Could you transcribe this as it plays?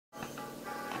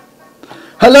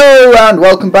Hello and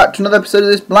welcome back to another episode of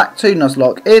this Black 2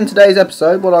 Nuzlocke. In today's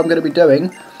episode, what I'm going to be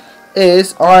doing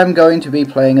is I'm going to be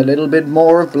playing a little bit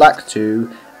more of Black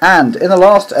 2. And in the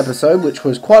last episode, which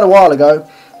was quite a while ago,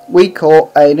 we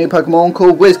caught a new Pokemon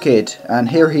called Wizkid. And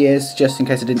here he is, just in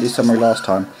case I didn't do summary last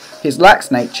time. He's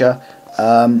Lax Nature,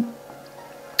 and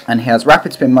he has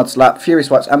Rapid Spin, Mud Slap, Fury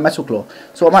Swipes and Metal Claw.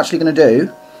 So what I'm actually going to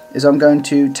do is I'm going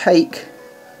to take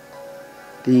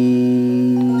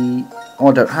the... Oh,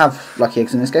 I don't have Lucky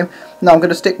Eggs in this game. No, I'm going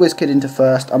to stick Wizkid into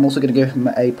first. I'm also going to give him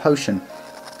a potion,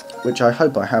 which I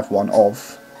hope I have one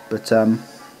of. But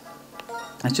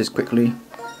let's just quickly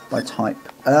by type.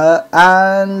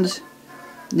 And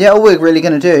yeah, all we're really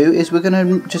going to do is we're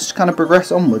going to just kind of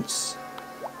progress onwards.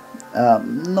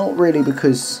 Not really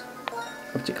because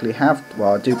I particularly have.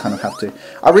 Well, I do kind of have to.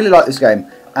 I really like this game,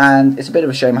 and it's a bit of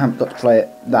a shame I haven't got to play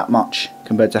it that much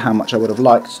compared to how much I would have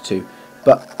liked to.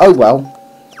 But oh well.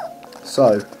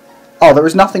 So, oh, there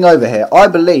is nothing over here. I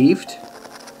believed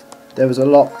there was a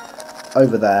lot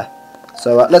over there.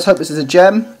 So let's hope this is a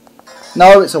gem.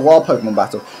 No, it's a wild Pokemon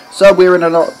battle. So we're in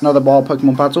another wild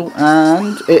Pokemon battle,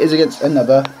 and it is against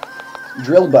another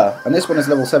Drillbur. And this one is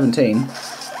level 17.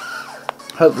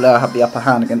 Hopefully I have the upper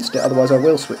hand against it, otherwise I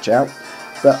will switch out.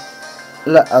 But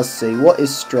let us see. What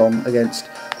is strong against...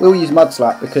 We'll use Mud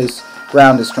Slap because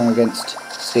ground is strong against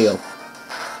steel.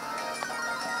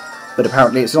 But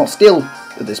apparently it's not steel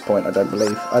at this point, I don't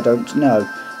believe. I don't know.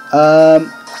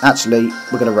 Actually,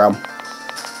 we're going to run.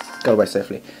 Go away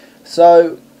safely.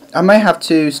 So, I may have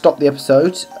to stop the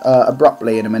episode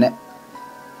abruptly in a minute.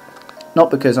 Not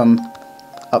because I'm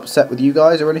upset with you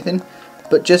guys or anything,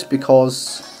 but just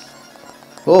because...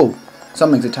 Oh,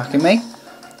 something's attacking me.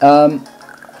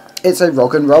 It's a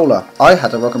rock and roller. I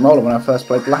had a rock and roller when I first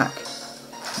played Black,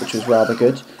 which was rather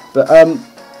good. But,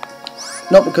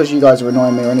 not because you guys are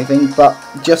annoying me or anything, but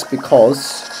just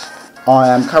because I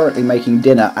am currently making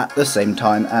dinner at the same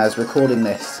time as recording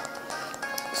this.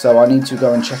 So I need to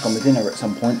go and check on the dinner at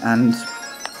some point and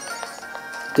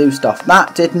do stuff.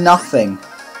 That did nothing.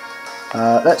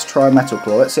 Let's try Metal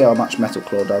Claw. Let's see how much Metal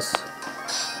Claw does.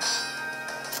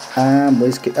 And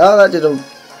Wizkid. Oh, that did a...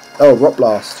 Oh, Rock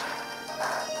Blast.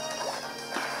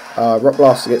 Rock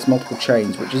Blast gets multiple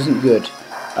chains, which isn't good.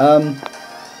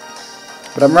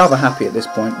 But I'm rather happy at this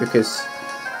point because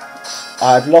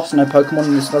I've lost no Pokemon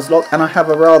in this Nuzlocke, and I have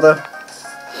a rather...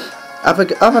 I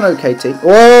have an okay team.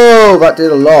 Whoa, that did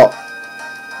a lot.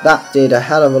 That did a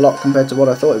hell of a lot compared to what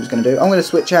I thought it was going to do. I'm going to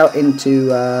switch out into...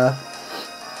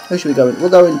 who should we go in? We'll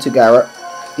go into Garrett.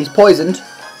 He's poisoned,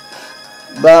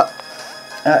 but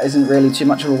that isn't really too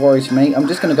much of a worry to me. I'm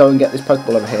just going to go and get this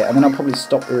Pokeball over here, and then I'll probably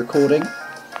stop the recording,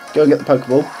 go and get the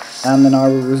Pokeball, and then I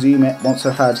will resume it once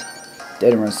I've had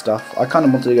dinner and stuff. I kind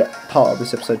of want to get part of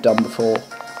this episode done before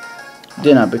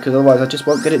dinner because otherwise I just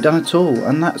won't get it done at all,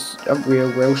 and that's a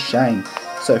real shame.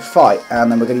 So fight,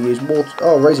 and then we're going to use water.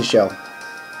 Oh, Razor Shell.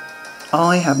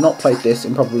 I have not played this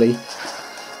in probably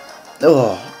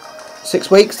 6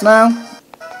 weeks now.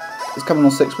 It's coming on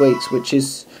 6 weeks, which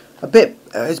is a bit.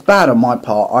 It's bad on my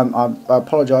part. I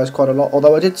apologise quite a lot.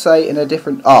 Although I did say in a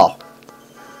different. Well,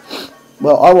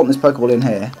 I want this Pokeball in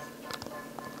here.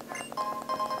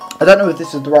 I don't know if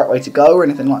this is the right way to go or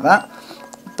anything like that,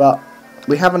 but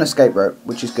we have an escape route,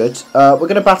 which is good. We're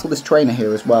going to battle this trainer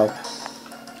here as well.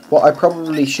 What I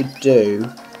probably should do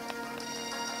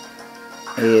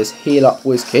is heal up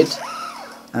Wizkid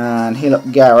and heal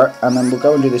up Garrett, and then we'll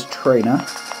go and do this trainer.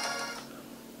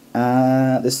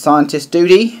 This scientist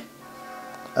duty.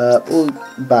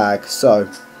 Bag. So,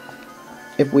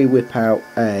 if we whip out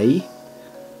a...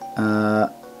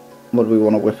 what do we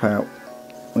want to whip out?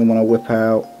 We want to whip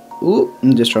out... Ooh,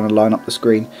 I'm just trying to line up the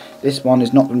screen. This one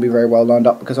is not going to be very well lined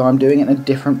up because I'm doing it in a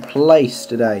different place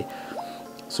today.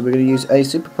 So we're going to use a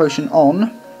Super Potion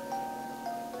on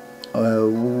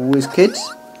Wizkid.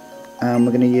 And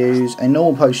we're going to use a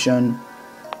normal potion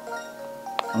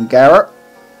on Garrett.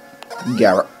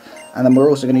 And then we're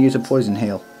also going to use a Poison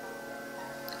Heal.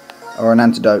 Or an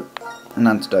antidote.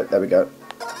 There we go.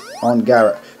 On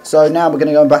Garrett. So now we're going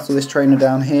to go and battle this trainer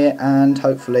down here, and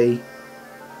hopefully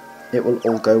it will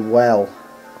all go well.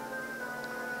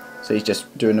 So he's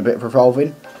just doing a bit of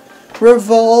revolving.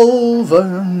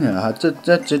 Revolving. I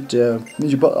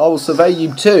will survey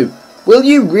you too. Will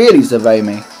you really survey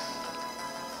me?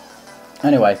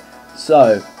 Anyway,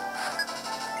 so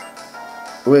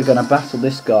we're going to battle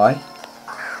this guy.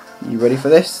 You ready for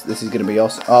this? This is going to be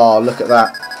awesome. Oh, look at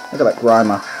that. Look at that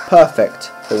Grimer. Perfect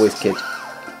for Wizkid.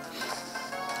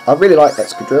 I really like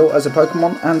Excadrill as a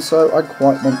Pokemon, and so I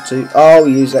quite want to... Oh,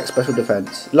 use X Special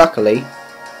Defense. Luckily,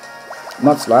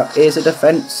 Mud Slap is a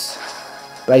defense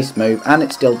based move, and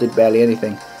it still did barely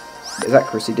anything. His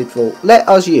accuracy did fall. Let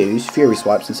us use Fury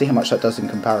Swipes and see how much that does in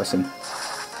comparison.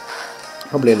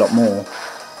 Probably a lot more.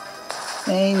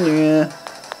 Yeah.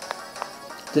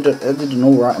 Did an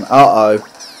alright. Uh-oh.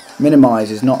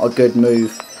 Minimise is not a good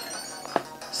move.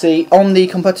 See, on the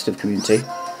competitive community,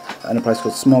 in a place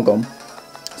called Smogon,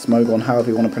 however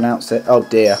you want to pronounce it. Oh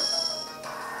dear.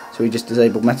 So we just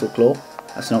disabled Metal Claw.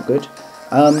 That's not good.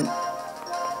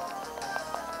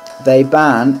 They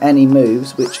ban any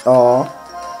moves which are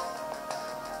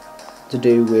to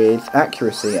do with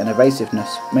accuracy and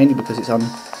evasiveness, mainly because it's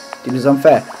deemed as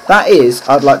unfair. That is,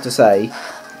 I'd like to say,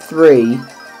 3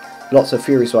 lots of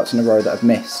Fury Swipes in a row that I've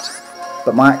missed.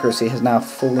 But my accuracy has now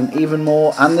fallen even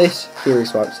more, and this Fury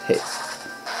Swipes hits.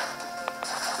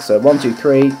 So 1, 2,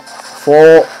 3,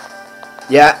 4.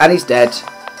 Yeah, and he's dead.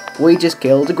 We just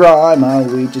killed a Grimer.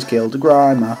 We just killed a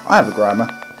Grimer. I have a Grimer.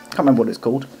 Can't remember what it's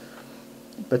called.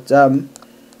 But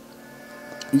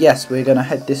yes, we're gonna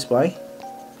head this way.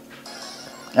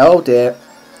 Oh dear,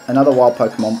 another wild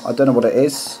Pokemon. I don't know what it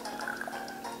is.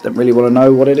 Don't really want to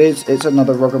know what it is. It's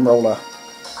another Rock'n'Roller.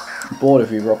 I'm bored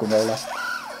of you, Rock'n'Roller.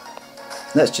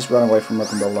 Let's just run away from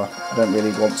Rock'n'Roller. I don't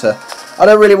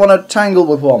really want to tangle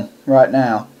with one right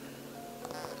now.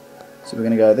 So we're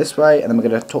gonna go this way, and then we're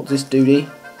gonna talk to this duty.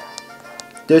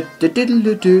 It's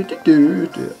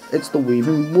the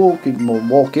weaving, walking. What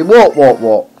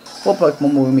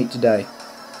Pokemon will we meet today?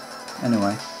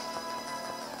 Anyway.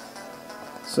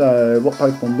 So, what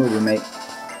Pokemon will we meet?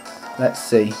 Let's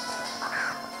see.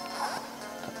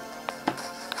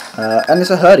 And it's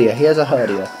a Herdier. He has a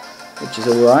Herdier, which is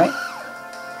alright.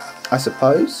 I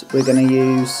suppose. We're going to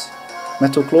use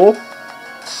Metal Claw.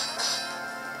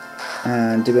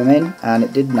 And do him in. And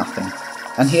it did nothing.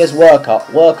 And he has Work Up.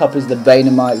 Work Up is the bane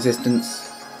of my existence.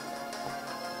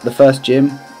 The first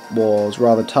gym was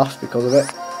rather tough because of it.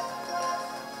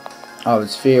 I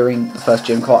was fearing the first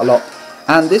gym quite a lot.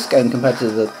 And this game, compared to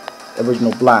the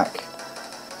original Black,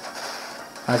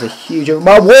 has a huge...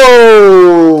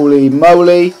 Holy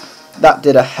moly! That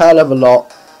did a hell of a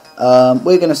lot.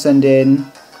 We're going to send in...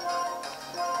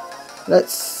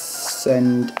 Let's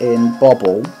send in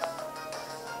Bobble.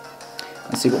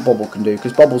 And see what Bobble can do.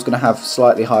 Because Bobble's going to have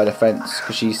slightly higher defense.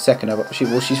 Because she's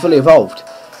she's fully evolved.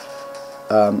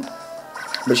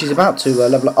 But she's about to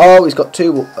level up. Oh, he's got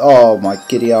 2... Oh, my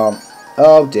giddy arm.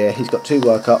 Oh dear, he's got 2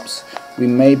 work-ups. We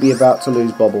may be about to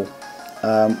lose Bobble.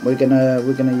 We're gonna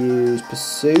use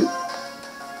Pursuit.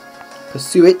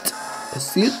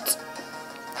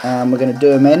 And we're gonna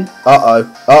do him in. Uh-oh.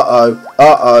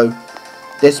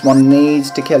 This one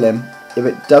needs to kill him. If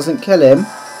it doesn't kill him,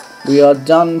 we are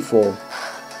done for.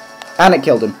 And it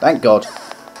killed him, thank God.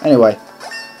 Anyway.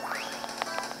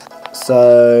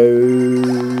 So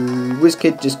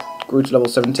WizKid just grew to level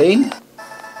 17,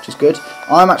 which is good.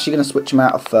 I'm actually gonna switch him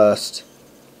out of first.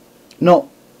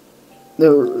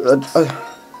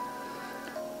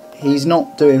 He's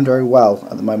not doing very well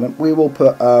at the moment. We will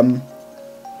put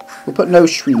no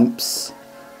shrimps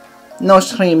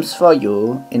for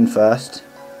you in first.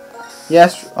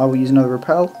 Yes, I will use another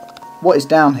repel. What is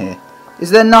down here?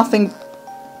 Is there nothing?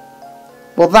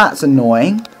 Well, that's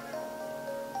annoying.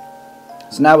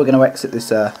 So now we're going to exit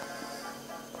this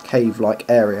cave-like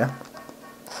area.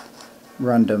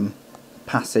 Random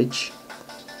passage.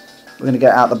 We're going to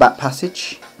get out the back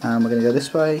passage, and we're going to go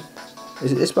this way.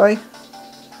 Is it this way?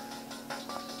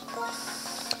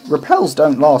 Repels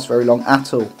don't last very long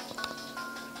at all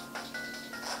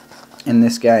in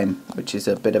this game, which is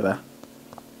a bit of a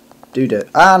doo-doo.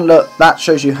 And look, that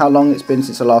shows you how long it's been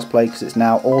since I last played, because it's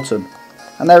now autumn.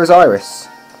 And there is Iris.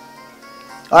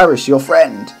 Iris, your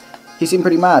friend. He seemed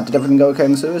pretty mad. Did everything go okay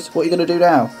in the sewers? What are you going to do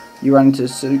now? You ran into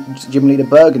Gym Leader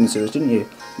Berg in the sewers, didn't you?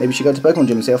 Maybe you should go to Pokemon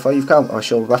Gym and see how far you've come. I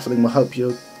sure battling will help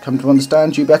you come to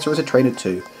understand you better as a trainer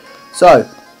too. So,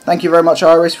 thank you very much,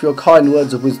 Iris, for your kind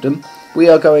words of wisdom. We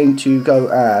are going to go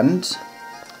and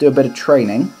do a bit of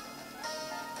training.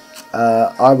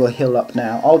 I will heal up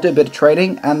now. I'll do a bit of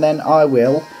training, and then I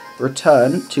will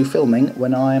return to filming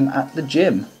when I'm at the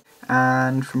gym.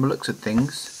 And from the looks of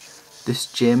things, this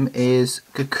gym is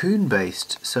Cocoon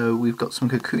based, so we've got some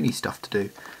Cocoony stuff to do.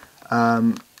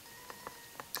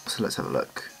 So let's have a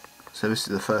look. So this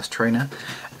is the first trainer.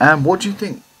 And what do you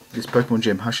think? This Pokemon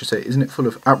gym, how should I say, isn't it full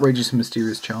of outrageous and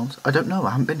mysterious charms? I don't know, I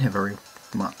haven't been here very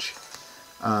much.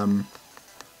 I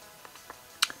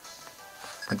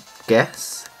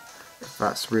guess, if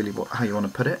that's really how you want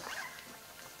to put it.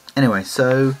 Anyway,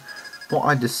 so what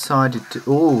I decided to...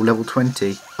 Oh, level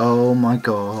 20. Oh my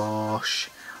gosh.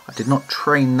 I did not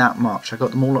train that much. I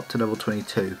got them all up to level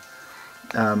 22.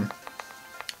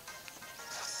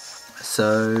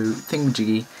 So,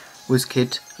 thingamajiggy,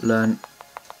 WizKid learned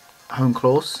Hone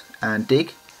Claws and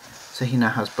Dig, so he now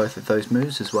has both of those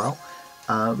moves as well.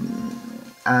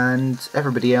 And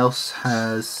everybody else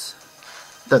has,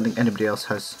 don't think anybody else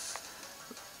has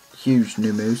huge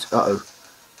new moves.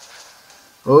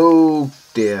 Oh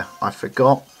dear, I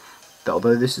forgot that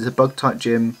although this is a bug type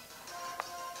gym,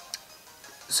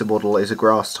 Swaddle is a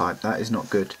grass type. That is not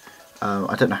good.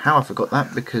 I don't know how I forgot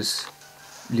that, because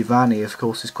Livani of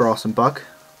course is grass and bug.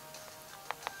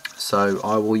 So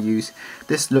I will use,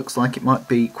 this looks like it might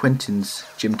be Quentin's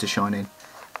gym to shine in,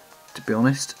 to be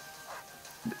honest.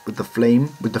 With the flame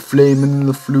and the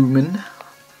flumen,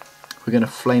 we're going to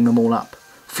flame them all up.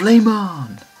 Flame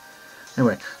on!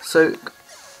 Anyway, so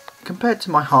compared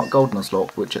to my Heart Gold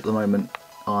Nuzlocke, which at the moment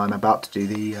I'm about to do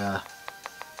the,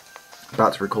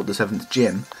 about to record the 7th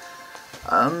gym,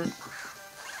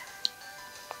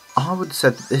 I would say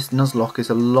that this Nuzlocke is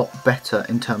a lot better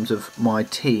in terms of my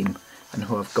team and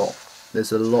who I've got.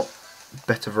 There's a lot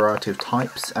better variety of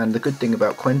types, and the good thing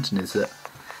about Quentin is that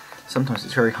sometimes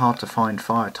it's very hard to find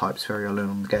fire types very early on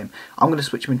in the game. I'm going to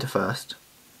switch him into first,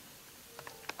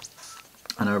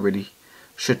 and I really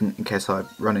shouldn't in case I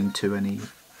run into any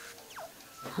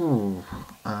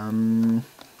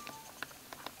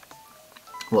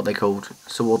what they called,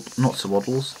 not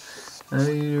Swaddles,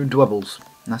 Dwebbles.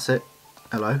 That's it.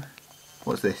 Hello.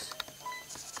 What's this?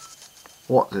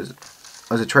 What? There's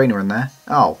a trainer in there.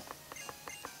 Oh,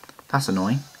 that's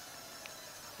annoying.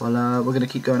 Well, we're going to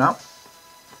keep going up,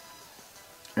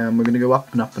 and we're going to go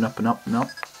up and up and up and up and up.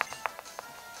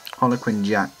 Harlequin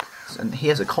Jack, and he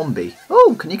has a combi.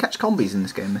 Oh, can you catch combis in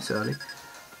this game this early?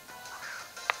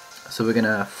 So we're going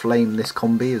to flame this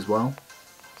combi as well.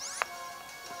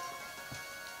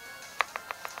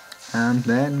 And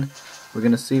then we're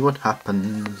going to see what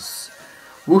happens.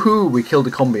 Woohoo! We killed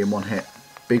a combi in one hit.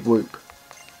 Big whoop.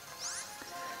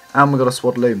 And we got a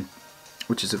Swaddloon,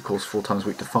 which is of course 4 times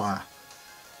weak to fire,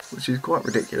 which is quite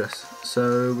ridiculous.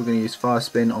 So we're going to use Fire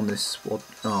Spin on this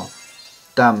oh,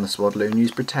 damn the Swaddloon.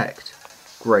 Use Protect.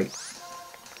 Great.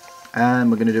 And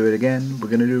we're going to do it again. We're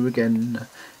going to do it again.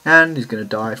 And he's going to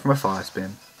die from a Fire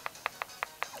Spin,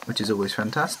 which is always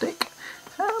fantastic.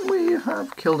 And we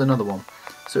have killed another one.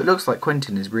 So it looks like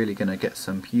Quentin is really going to get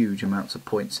some huge amounts of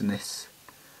points in this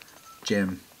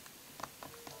gym.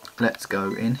 Let's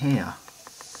go in here.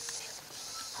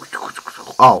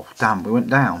 Oh, damn, we went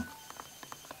down.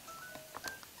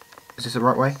 Is this the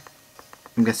right way?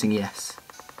 I'm guessing yes.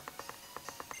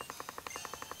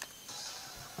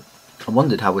 I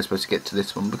wondered how we're supposed to get to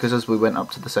this one, because as we went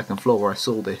up to the 2nd floor I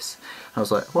saw this. I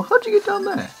was like, well, how'd you get down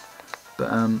there?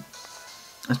 But,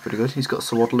 that's pretty good. He's got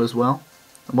Swaddle as well.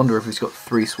 I wonder if he's got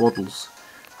 3 Swaddles.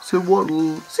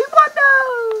 Swaddle!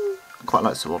 Swaddle! I quite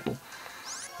like Swaddle.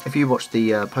 If you watch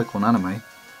the Pokemon anime,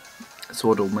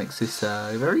 Swaddle makes this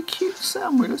very cute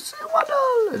sound. We go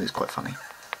Swaddle, and it's quite funny.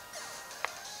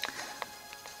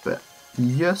 But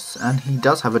yes, and he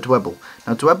does have a Dwebble.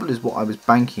 Now Dwebble is what I was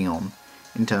banking on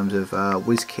in terms of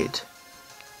WizKid.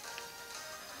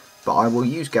 But I will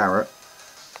use Garrett,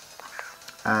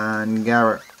 and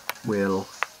Garrett will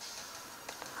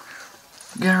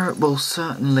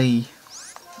certainly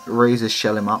Razor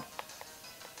Shell him up.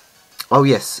 Oh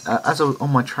yes, as I was on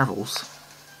my travels,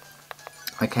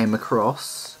 I came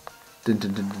across,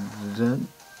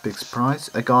 big surprise,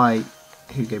 a guy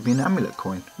who gave me an amulet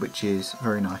coin, which is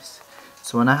very nice.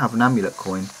 So I now have an amulet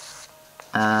coin,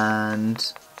 and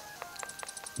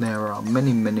there are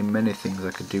many things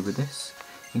I could do with this,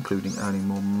 including earning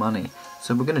more money.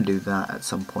 So we're going to do that at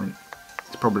some point.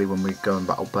 It's probably when we go and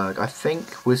battle Berg. I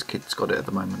think WizKid's got it at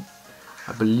the moment.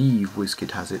 I believe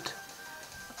WizKid has it,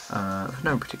 for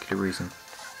no particular reason.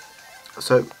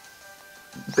 So,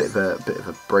 a bit of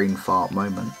a brain fart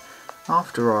moment.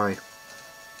 After I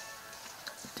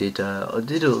did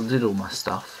all my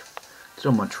stuff, did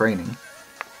all my training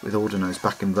with Ordinose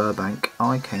back in Burbank,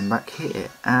 I came back here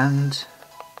and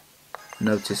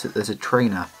noticed that there's a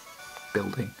trainer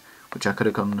building, which I could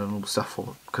have gone and done all the stuff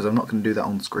for, because I'm not going to do that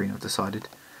on screen, I've decided.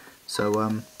 So,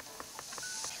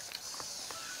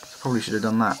 probably should have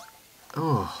done that.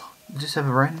 Oh, did this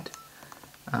ever end?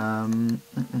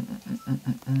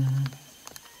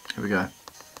 Here we go.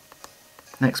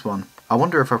 Next one. I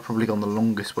wonder if I've probably gone the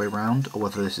longest way round, or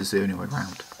whether this is the only way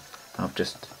round. I'm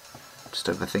just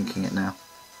overthinking it now.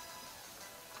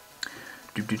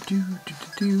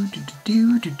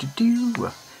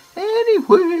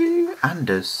 Anyway,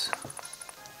 Anders.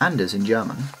 Anders in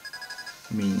German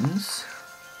means,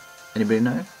 anybody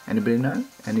know? Anybody know?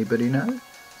 Anybody know?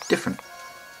 Different.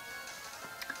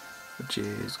 Which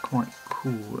is quite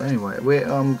cool. Anyway,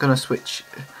 I'm going to switch.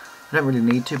 I don't really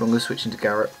need to, but I'm going to switch into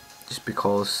Garrett, just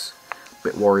because I'm a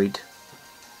bit worried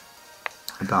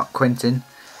about Quentin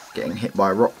getting hit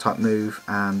by a rock type move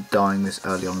and dying this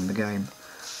early on in the game,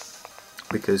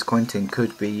 because Quentin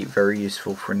could be very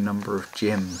useful for a number of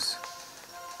gyms.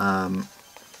 I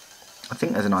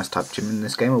think there's an ice type gym in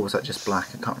this game, or was that just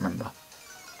black? I can't remember.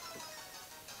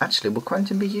 Actually, will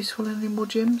Quentin be useful in any more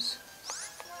gyms?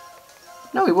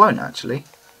 No, he won't actually.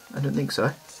 I don't think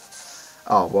so.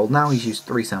 Oh, well, now he's used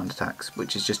 3 sound attacks,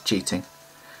 which is just cheating.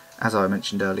 As I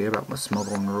mentioned earlier about my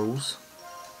smothering rules.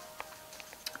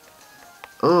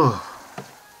 Oh.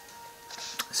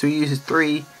 So he uses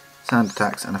 3 sound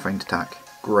attacks and a feint attack.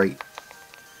 Great.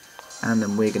 And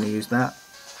then we're going to use that.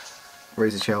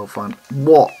 Razor shell, fine.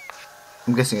 What?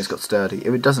 I'm guessing it's got sturdy.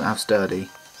 If it doesn't have sturdy,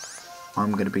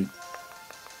 I'm going to be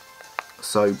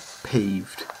so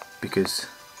peeved, because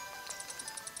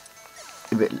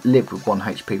if it lived with 1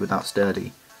 HP without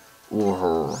sturdy.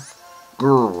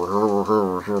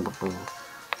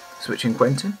 Switching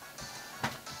Quentin.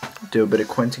 Do a bit of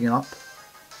Quenting up.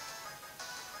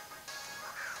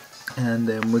 And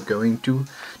then we're going to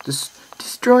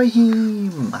destroy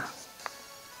him.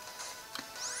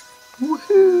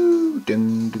 Woohoo!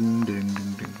 Ding, ding, ding, ding,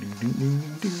 ding, ding, ding, ding,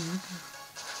 ding.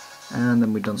 And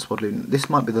then we've done Swadloon. This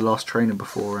might be the last trainer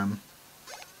before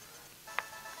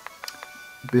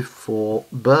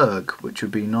Berg, which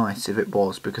would be nice if it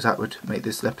was, because that would make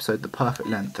this episode the perfect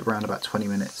length, around about 20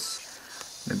 minutes.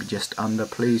 Maybe just under.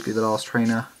 Please be the last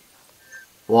trainer.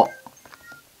 What?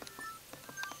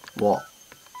 What?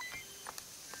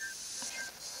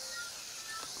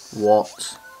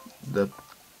 What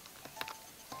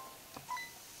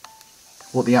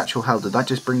the actual hell? Did that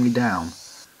just bring me down?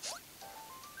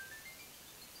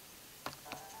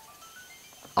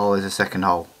 Oh, there's a second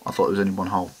hole. I thought there was only 1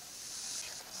 hole.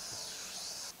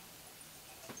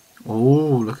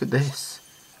 Oh, look at this.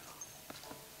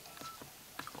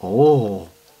 Oh,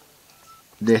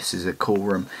 this is a cool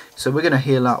room. So we're going to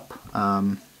heal up.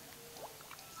 I'm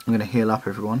going to heal up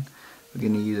everyone. We're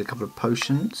going to use a couple of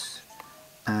potions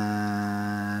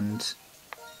and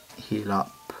heal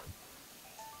up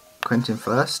Quentin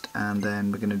first, and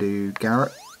then we're going to do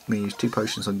Garrett. We use 2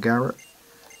 potions on Garrett,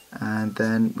 and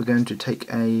then we're going to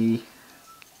take a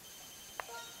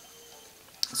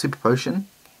super potion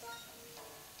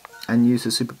and use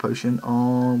a super potion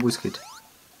on WizKid.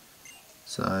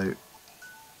 So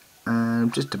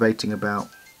I'm just debating about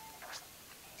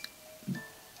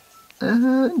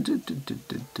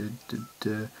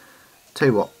tell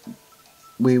you what,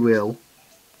 we will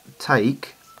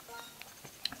take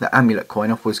the amulet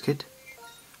coin off WizKid.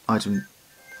 Item,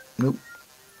 nope.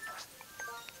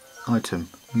 Item,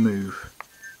 move.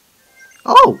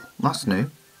 Oh, that's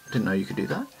new. Didn't know you could do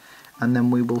that. And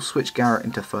then we will switch Garrett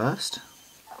into first,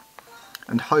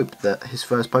 and hope that his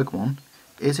first Pokemon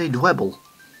is a Dwebble.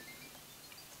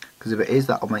 Because if it is,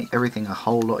 that'll make everything a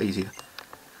whole lot easier.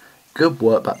 Good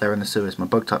work back there in the sewers. My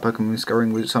bug type Pokemon is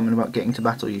scurrying with something about getting to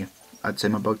battle you. I'd say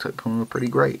my bug type Pokemon are pretty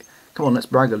great. Come on, let's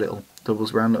brag a little.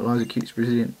 Doubles around, little eyes are cute,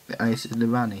 resilient. The ace is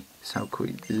Levani. It's how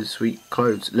quick. This is sweet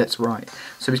clothes. Let's write.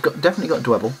 So he's definitely got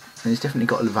Dwebble, and he's definitely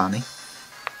got Levani.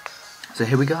 So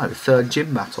here we go. 3rd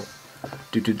gym battle.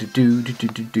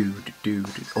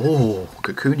 Oh,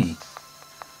 Cocoona.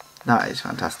 That is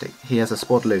fantastic. He has a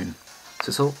Swadloon.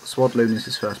 So Swadloon is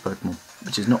his first Pokemon,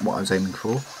 which is not what I was aiming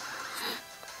for.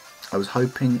 I was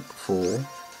hoping for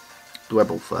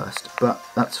Dwebble first, but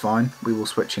that's fine. We will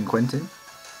switch in Quentin,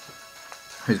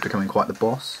 who's becoming quite the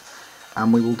boss,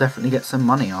 and we will definitely get some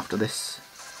money after this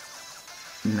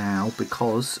now,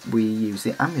 because we use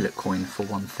the amulet coin for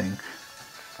one thing.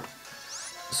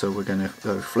 So we're going to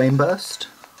go Flame Burst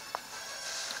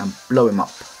and blow him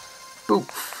up.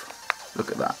 Boof!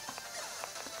 Look at that.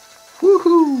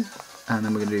 Woohoo! And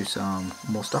then we're going to do some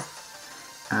more stuff.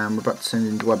 And we're about to send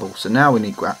in Dwebble. So now we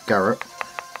need Garrett.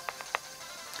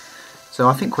 So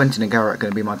I think Quentin and Garrett are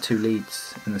going to be my 2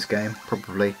 leads in this game,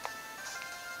 probably.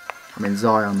 I mean,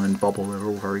 Zion and Bobble are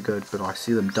all very good, but I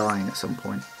see them dying at some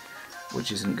point,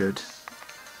 which isn't good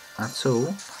at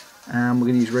all. And we're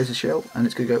going to use Razor Shell, and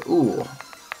it's going to go, ooh.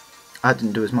 I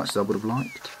didn't do as much as I would have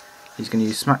liked. He's going to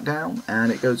use Smackdown,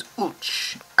 and it goes,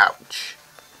 ouch, ouch.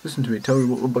 Listen to me, tell me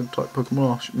what the bug type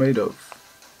Pokemon are made of.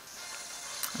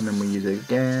 And then we use it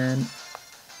again,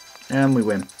 and we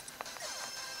win.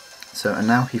 So, and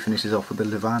now he finishes off with the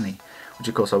Levani, which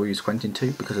of course I will use Quentin too,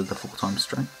 because of the 4x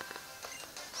strength.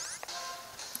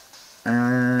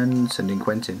 And send in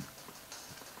Quentin.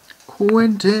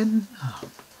 Quentin!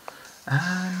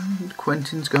 And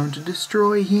Quentin's going to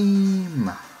destroy him.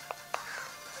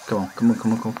 Come on, come on,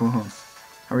 come on, come on, come on.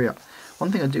 Hurry up.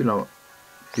 One thing I do like...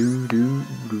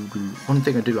 One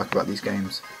thing I do like about these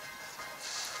games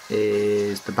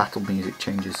is the battle music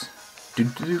changes.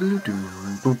 And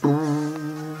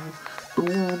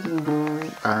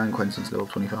Quentin's level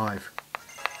 25.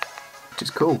 Which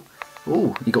is cool.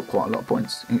 Oh, you got quite a lot of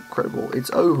points. Incredible.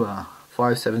 It's over.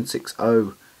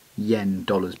 5760 yen,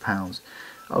 dollars, pounds.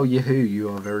 Oh, yahoo, you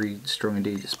are very strong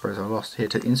indeed. I suppose I lost. Here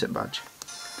to the insect badge.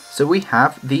 So we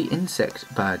have the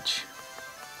insect badge,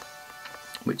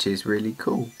 which is really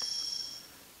cool.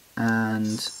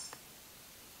 And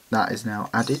that is now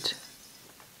added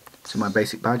to my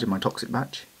basic badge and my toxic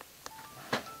badge.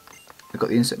 I got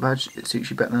the insect badge. It suits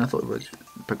you better than I thought it would.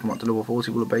 Pokemon up to level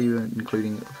 40 will obey you,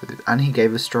 including... And he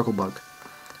gave us Struggle Bug,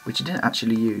 which he didn't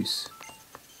actually use.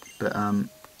 But,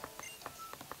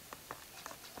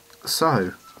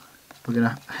 so, we're going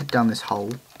to head down this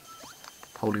hole,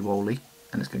 holy woly,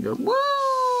 and it's going to go, woo!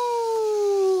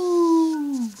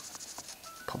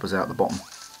 Pop us out the bottom.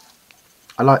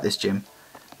 I like this gym.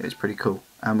 It's pretty cool.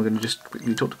 And we're going to just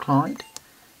quickly talk to Clyde.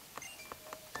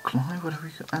 Clyde, what have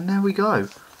we got? And there we go.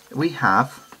 We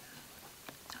have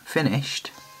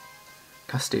finished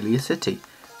Castelia City.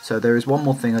 So there is one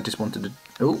more thing I just wanted to...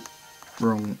 Oh,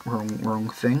 wrong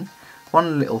thing.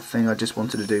 One little thing I just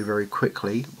wanted to do very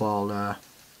quickly while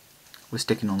we're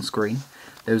sticking on screen.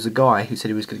 There was a guy who said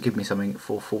he was going to give me something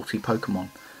for 40 Pokemon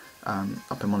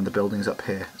up in one of the buildings up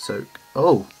here. So,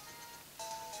 oh,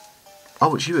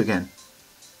 it's you again.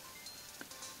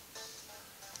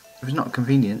 If it's not a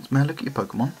convenience, may I look at your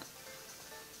Pokemon?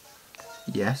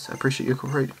 Yes, I appreciate your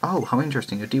cooperation. Oh, how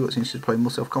interesting. Your Dewott seems to display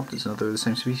more self-confidence than other of the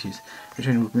same species. You're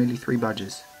training with merely 3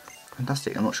 badges.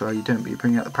 Fantastic. I'm not sure how you're doing, but you're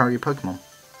bringing out the power of your Pokemon.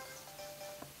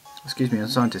 Excuse me, I'm a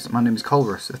scientist. My name is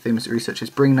Colrus. The theme of the research is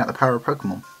bringing out the power of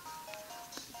Pokemon.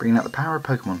 Bringing out the power of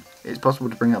Pokemon. It's possible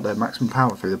to bring out their maximum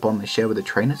power through the bond they share with the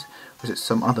trainers, or is it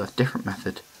some other, different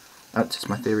method? That's just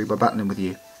my theory by battling with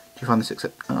you. Do you find this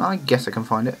acceptable? I guess I can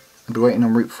find it. I'll be waiting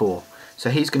on Route 4.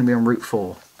 So he's going to be on Route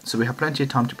 4. So we have plenty of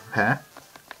time to prepare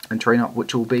and train up,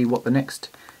 which will be what the next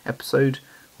episode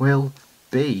will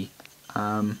be.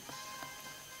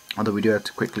 Although we do have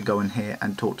to quickly go in here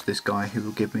and talk to this guy who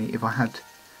will give me, if I had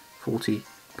 40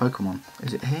 Pokemon.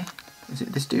 Is it here? Is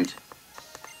it this dude?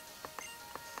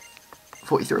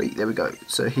 43, there we go.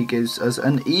 So he gives us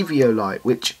an Eviolite,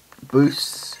 which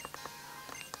boosts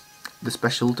the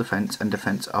special defense and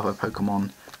defense of a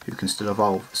Pokemon who can still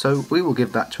evolve. So we will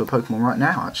give that to a Pokemon right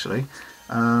now, actually.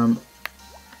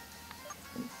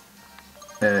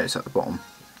 It's at the bottom.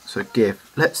 So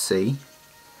give. Let's see.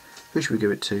 Who should we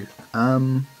give it to?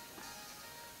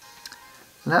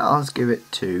 Let us give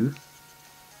it to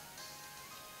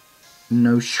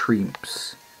No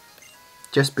Shrimps.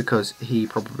 Just because he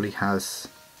probably has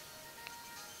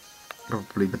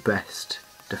the best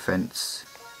defense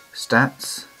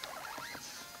stats.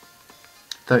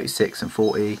 36 and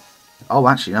 40. Oh,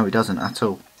 actually, no, he doesn't at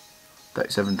all.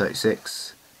 37,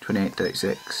 36, 28,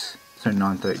 36,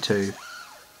 29, 32.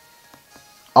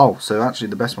 Oh, so actually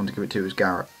the best one to give it to is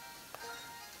Garrett.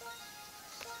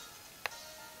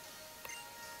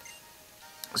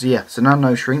 So yeah, so now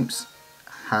No Shrimps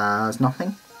has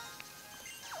nothing.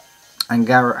 And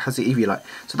Garrett has the Eviolite.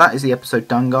 So that is the episode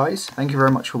done, guys. Thank you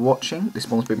very much for watching. This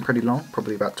one's been pretty long,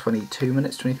 probably about 22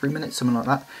 minutes, 23 minutes, something like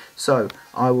that. So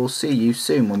I will see you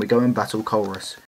soon when we go and battle Colrus.